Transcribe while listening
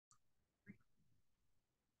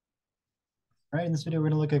All right, in this video, we're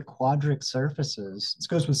going to look at quadric surfaces. This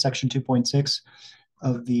goes with section 2.6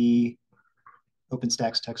 of the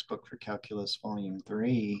OpenStax textbook for Calculus Volume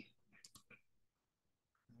 3.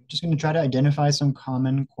 I'm just going to try to identify some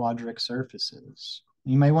common quadric surfaces.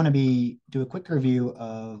 You might want to do a quick review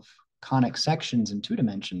of conic sections in 2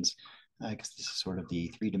 dimensions, because this is sort of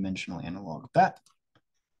the 3-dimensional analog of that.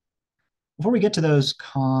 Before we get to those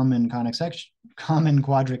common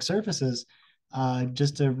quadric surfaces,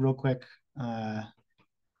 just a real quick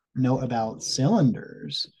note about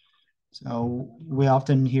cylinders. So we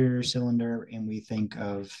often hear cylinder and we think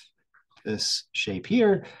of this shape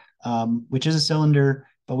here, which is a cylinder,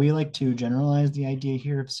 but we like to generalize the idea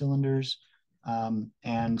here of cylinders.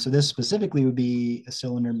 And so this specifically would be a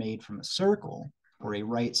cylinder made from a circle or a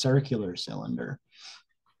right circular cylinder.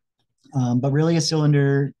 But really a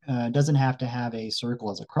cylinder doesn't have to have a circle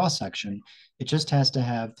as a cross section. It just has to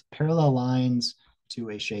have parallel lines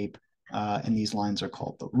to a shape, and these lines are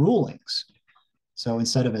called the rulings. So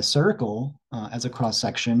instead of a circle as a cross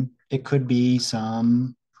section, it could be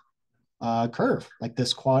some curve, like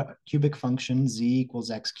this cubic function z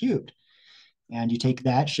equals x cubed. And you take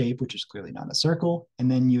that shape, which is clearly not a circle,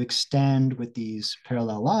 and then you extend with these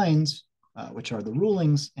parallel lines, which are the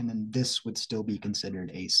rulings, and then this would still be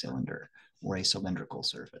considered a cylinder or a cylindrical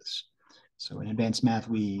surface. So in advanced math,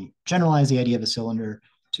 we generalize the idea of a cylinder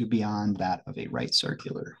to beyond that of a right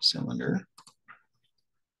circular cylinder.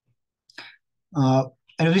 And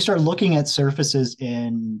if we start looking at surfaces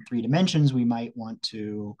in 3 dimensions, we might want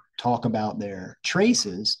to talk about their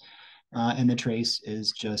traces. And the trace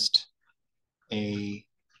is just a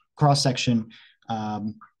cross-section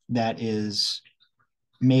that is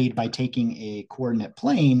made by taking a coordinate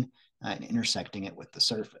plane and intersecting it with the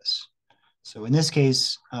surface. So in this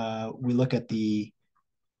case, we look at the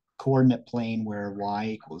coordinate plane where y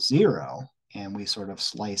equals 0, and we sort of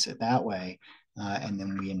slice it that way, and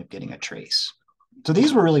then we end up getting a trace. So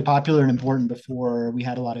these were really popular and important before we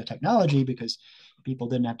had a lot of technology, because people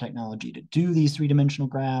didn't have technology to do these 3-dimensional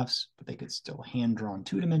graphs, but they could still hand-drawn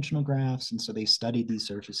 2-dimensional graphs. And so they studied these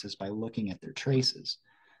surfaces by looking at their traces.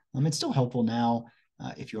 It's still helpful now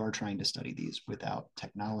if you are trying to study these without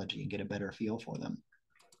technology and get a better feel for them.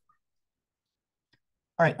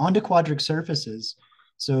 All right, on to quadric surfaces.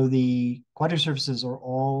 So the quadric surfaces are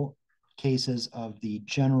all cases of the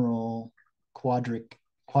general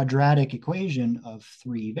quadratic equation of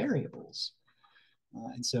 3 variables.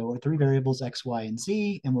 And so our 3 variables, x, y, and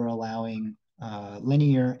z, and we're allowing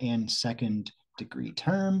linear and second degree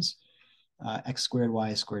terms, x squared,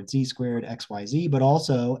 y squared, z squared, x, y, z, but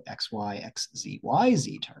also x, y, x, z, y,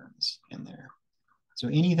 z terms in there. So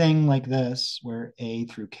anything like this where a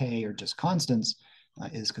through k are just constants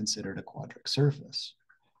is considered a quadric surface.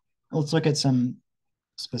 Let's look at some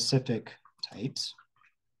specific types.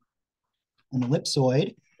 An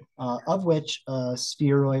ellipsoid, of which a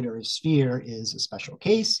spheroid or a sphere is a special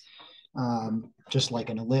case, just like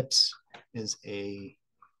an ellipse is a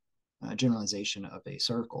generalization of a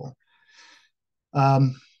circle.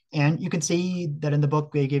 And you can see that in the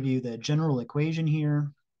book, they give you the general equation here,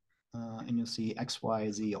 and you'll see x, y,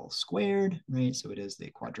 z all squared, right? So it is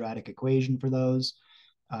the quadratic equation for those.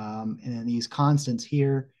 And then these constants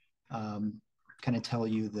here kind of tell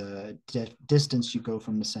you the distance you go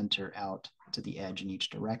from the center out to the edge in each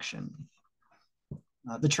direction.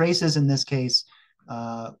 The traces in this case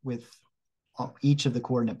with each of the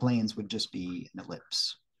coordinate planes would just be an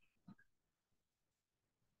ellipse.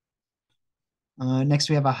 Next,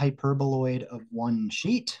 we have a hyperboloid of 1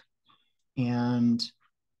 sheet. And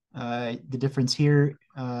the difference here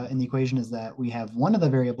in the equation is that we have one of the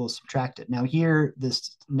variables subtracted. Now here,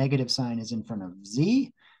 this negative sign is in front of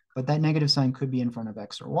z, but that negative sign could be in front of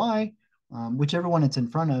x or y. Whichever one it's in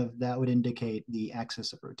front of, that would indicate the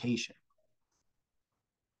axis of rotation.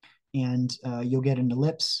 And you'll get an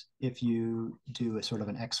ellipse if you do a sort of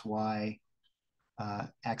an xy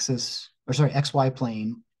xy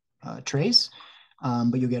plane trace,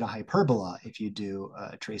 but you'll get a hyperbola if you do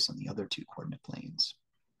a trace on the other 2 coordinate planes.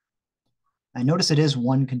 I notice it is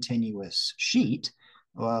one continuous sheet,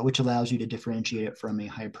 which allows you to differentiate it from a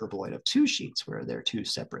hyperboloid of 2 sheets where they're 2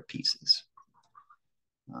 separate pieces.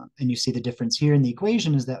 And you see the difference here in the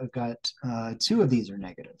equation is that we've got 2 of these are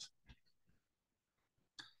negative.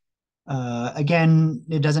 Again,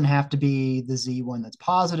 it doesn't have to be the z1 that's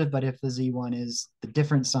positive, but if the z1 is the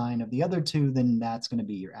different sign of the other 2, then that's going to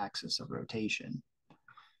be your axis of rotation.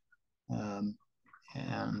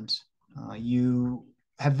 You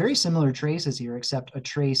have very similar traces here, except a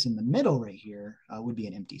trace in the middle right here would be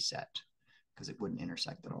an empty set because it wouldn't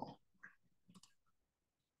intersect at all.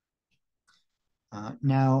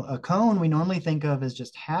 Now, a cone we normally think of as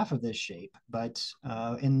just half of this shape, but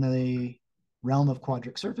in the realm of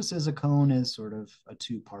quadric surfaces, a cone is sort of a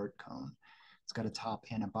two-part cone. It's got a top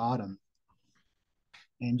and a bottom.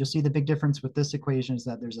 And you'll see the big difference with this equation is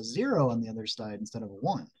that there's a 0 on the other side instead of a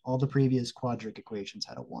 1. All the previous quadric equations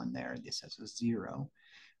had a 1 there. This has a 0.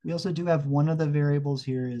 We also do have one of the variables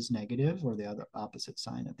here is negative, or the other opposite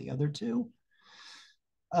sign of the other two.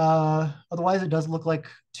 Otherwise, it does look like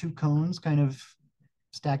two cones kind of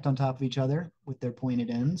stacked on top of each other with their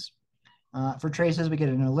pointed ends. For traces, we get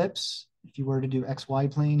an ellipse. If you were to do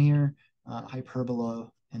xy plane here,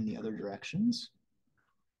 hyperbola in the other directions.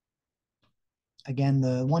 Again,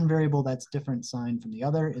 the one variable that's different sign from the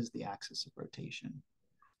other is the axis of rotation.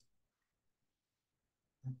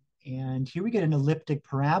 And here we get an elliptic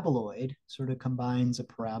paraboloid, sort of combines a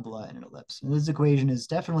parabola and an ellipse. And this equation is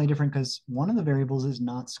definitely different because one of the variables is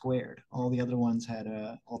not squared. All the other ones had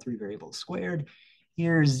all three variables squared.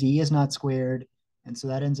 Here, z is not squared. And so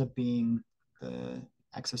that ends up being the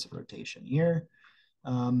axis of rotation here.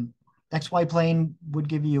 XY plane would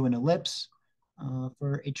give you an ellipse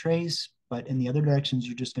for a trace, but in the other directions,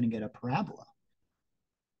 you're just going to get a parabola.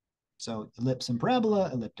 So ellipse and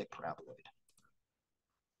parabola, elliptic paraboloid.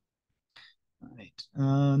 All right.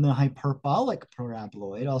 The hyperbolic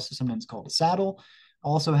paraboloid, also sometimes called a saddle,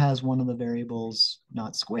 also has one of the variables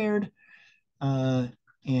not squared,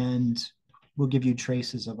 and will give you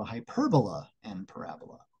traces of a hyperbola and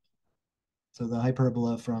parabola. So the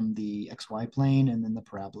hyperbola from the xy plane, and then the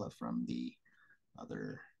parabola from the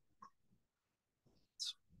other.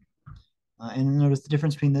 And notice the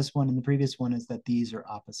difference between this one and the previous one is that these are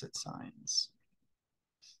opposite signs.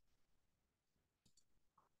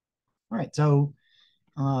 All right, so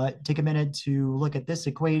take a minute to look at this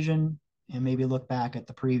equation and maybe look back at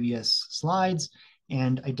the previous slides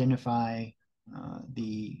and identify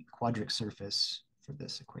the quadric surface for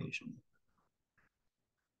this equation.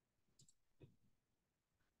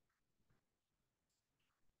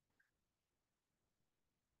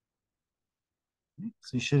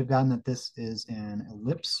 So you should have gotten that this is an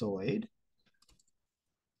ellipsoid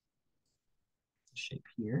shape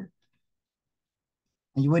here.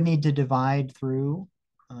 And you would need to divide through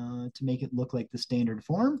to make it look like the standard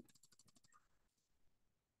form.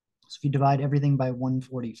 So if you divide everything by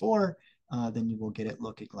 144, then you will get it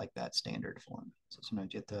looking like that standard form. So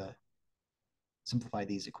sometimes you have to simplify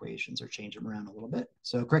these equations or change them around a little bit.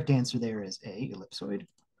 So correct answer there is A, ellipsoid.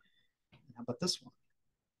 How about this one?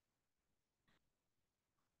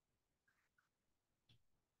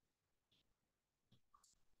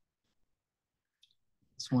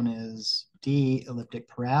 This one is D, elliptic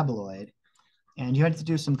paraboloid. And you had to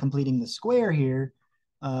do some completing the square here,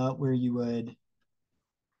 where you would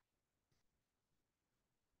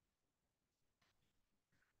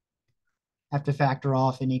have to factor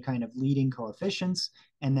off any kind of leading coefficients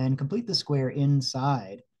and then complete the square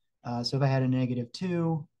inside. So if I had a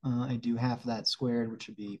 -2, I do half of that squared, which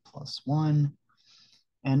would be +1.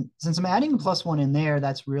 And since I'm adding a +1 in there,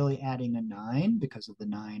 that's really adding a 9 because of the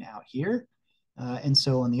 9 out here. And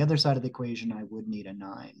so on the other side of the equation, I would need a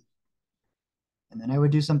 9. And then I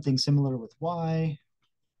would do something similar with y.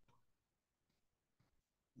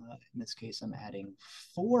 In this case, I'm adding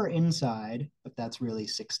 4 inside, but that's really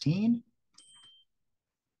 16.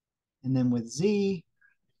 And then with z,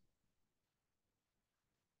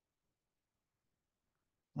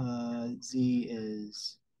 z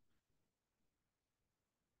is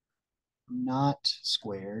not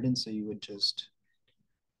squared, and so you would just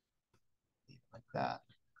leave it like that.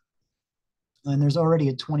 And there's already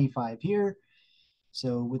a 25 here,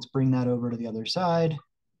 so let's bring that over to the other side.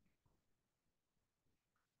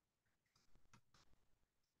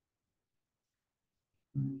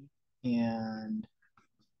 And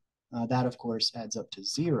that, of course, adds up to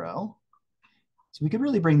 0. So we could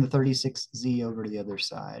really bring the 36z over to the other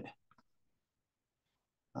side.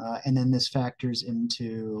 And then this factors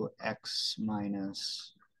into x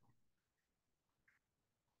minus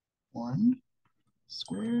 1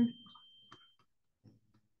 squared,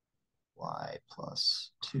 y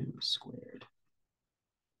plus 2 squared.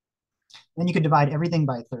 Then you could divide everything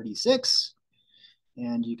by 36,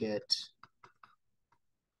 and you get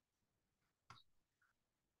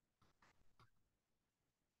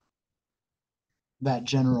that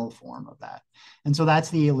general form of that. And so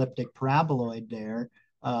that's the elliptic paraboloid there,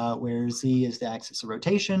 where z is the axis of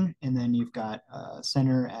rotation, and then you've got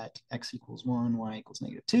center at x equals 1, y equals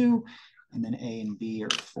 -2, and then a and b are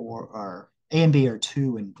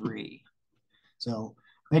 2 and 3. So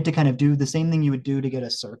we had to kind of do the same thing you would do to get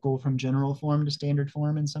a circle from general form to standard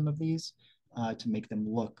form in some of these, to make them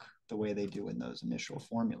look the way they do in those initial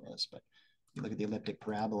formulas. But You look at the elliptic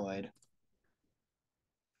paraboloid,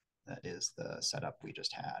 that is the setup we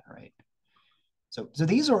just had, right? So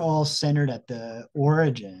these are all centered at the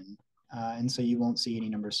origin, and so you won't see any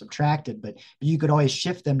numbers subtracted, but you could always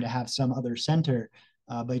shift them to have some other center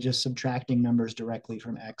by just subtracting numbers directly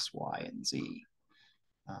from X, Y, and Z.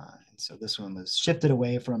 And so this one was shifted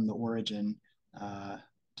away from the origin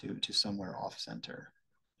to somewhere off center.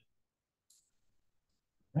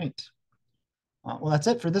 Right. Well, that's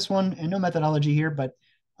it for this one, and no methodology here, but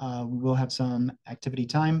we will have some activity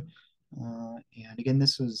time. And again,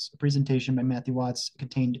 this was a presentation by Matthew Watts. It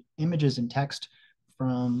contained images and text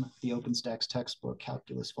from the OpenStax textbook,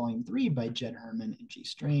 Calculus Volume 3 by Jed Herman and G.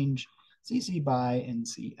 Strange, CC by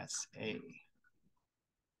NCSA.